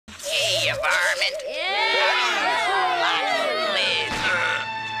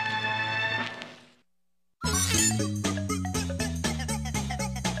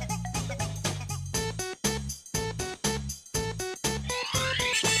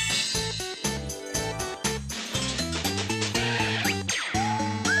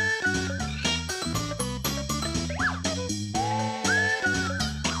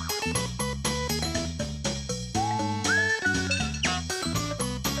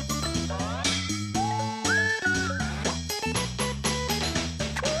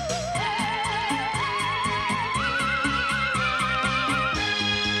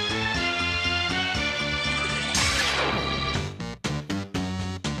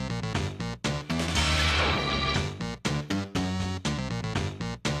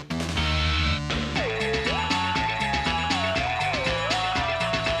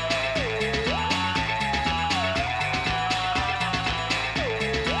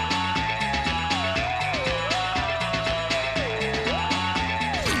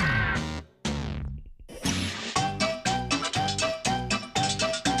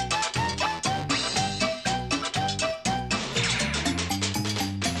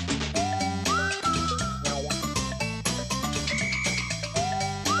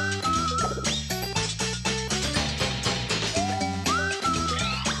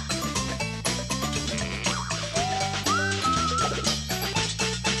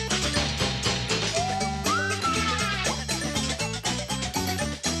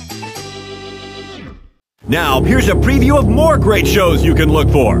Now, here's a preview of more great shows you can look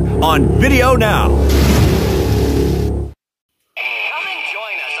for on Video Now. Come and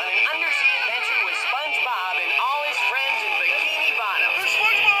join us on an undersea adventure with SpongeBob and all his friends in Bikini Bottom.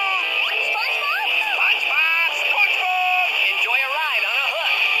 SpongeBob! SpongeBob! SpongeBob! SpongeBob! Enjoy a ride on a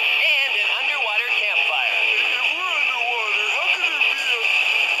hook and an underwater campfire. If we're underwater, how can there be a...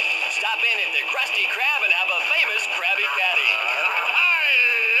 Stop in at the Krusty Krab and have a famous Krabby Patty. I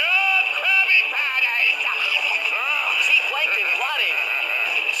love Krabby Patties! See Plankton plotting,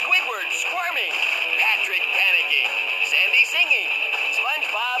 Squidward squirming, Patrick panicking, Sandy singing,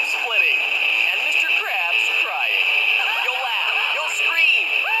 SpongeBob splitting, and Mr. Krabs crying. You'll laugh, you'll scream,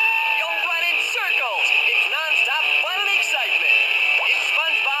 you'll run in circles. It's non-stop fun and excitement. It's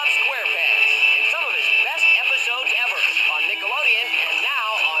SpongeBob SquarePants in some of his best episodes ever on Nickelodeon and now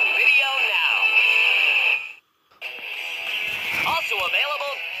on Video Now. Also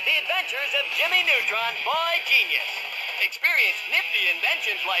available, The Adventures of Jimmy Neutron, Boy Genius. Experience nifty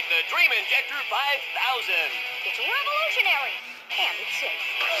inventions like the Dream Injector 5000. It's revolutionary, and it's safe.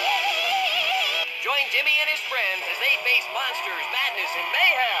 Join Jimmy and his friends as they face monsters, madness, and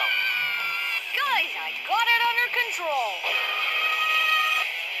mayhem. Guys, I got it under control.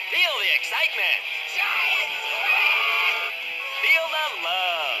 Feel the excitement. Feel the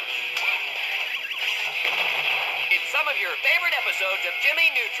love. It's some of your favorite episodes of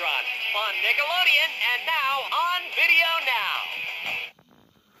Jimmy Neutron on Nickelodeon and now on Video Now.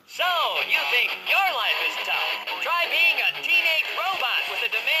 So, you think your life is tough? Try being a teenage robot with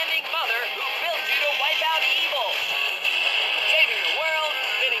a demanding mother who built you to wipe out evil. Saving the world,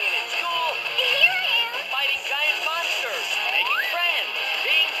 fitting in at school, Here I am. fighting giant monsters, making friends,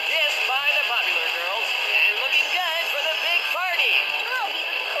 being dissed by the popular girls, and looking good for the big party. I'll be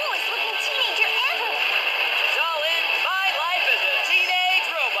the coolest looking teenager ever. It's all in My Life as a Teenage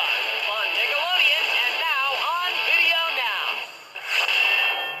Robot on Nickelodeon and now on Video Now.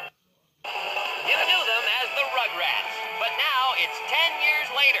 You knew them as the Rugrats, but now it's 10 years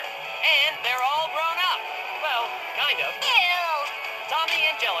later, and they're all grown up. Well, kind of. Ew. Tommy,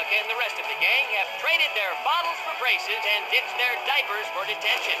 Angelica, and the rest of the gang have traded their bottles for braces and ditched their diapers for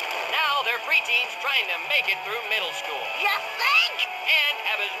detention. Now they're preteens trying to make it through middle school You think? and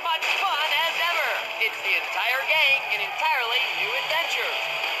have as much fun as ever. It's the entire gang in entirely new adventures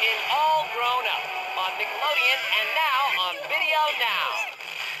in All Grown Up on Nickelodeon and now on Video Now.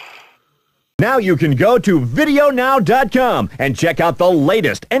 Now you can go to VideoNow.com and check out the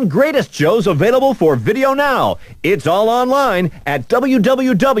latest and greatest shows available for Video Now. It's all online at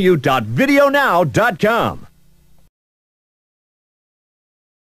www.videonow.com.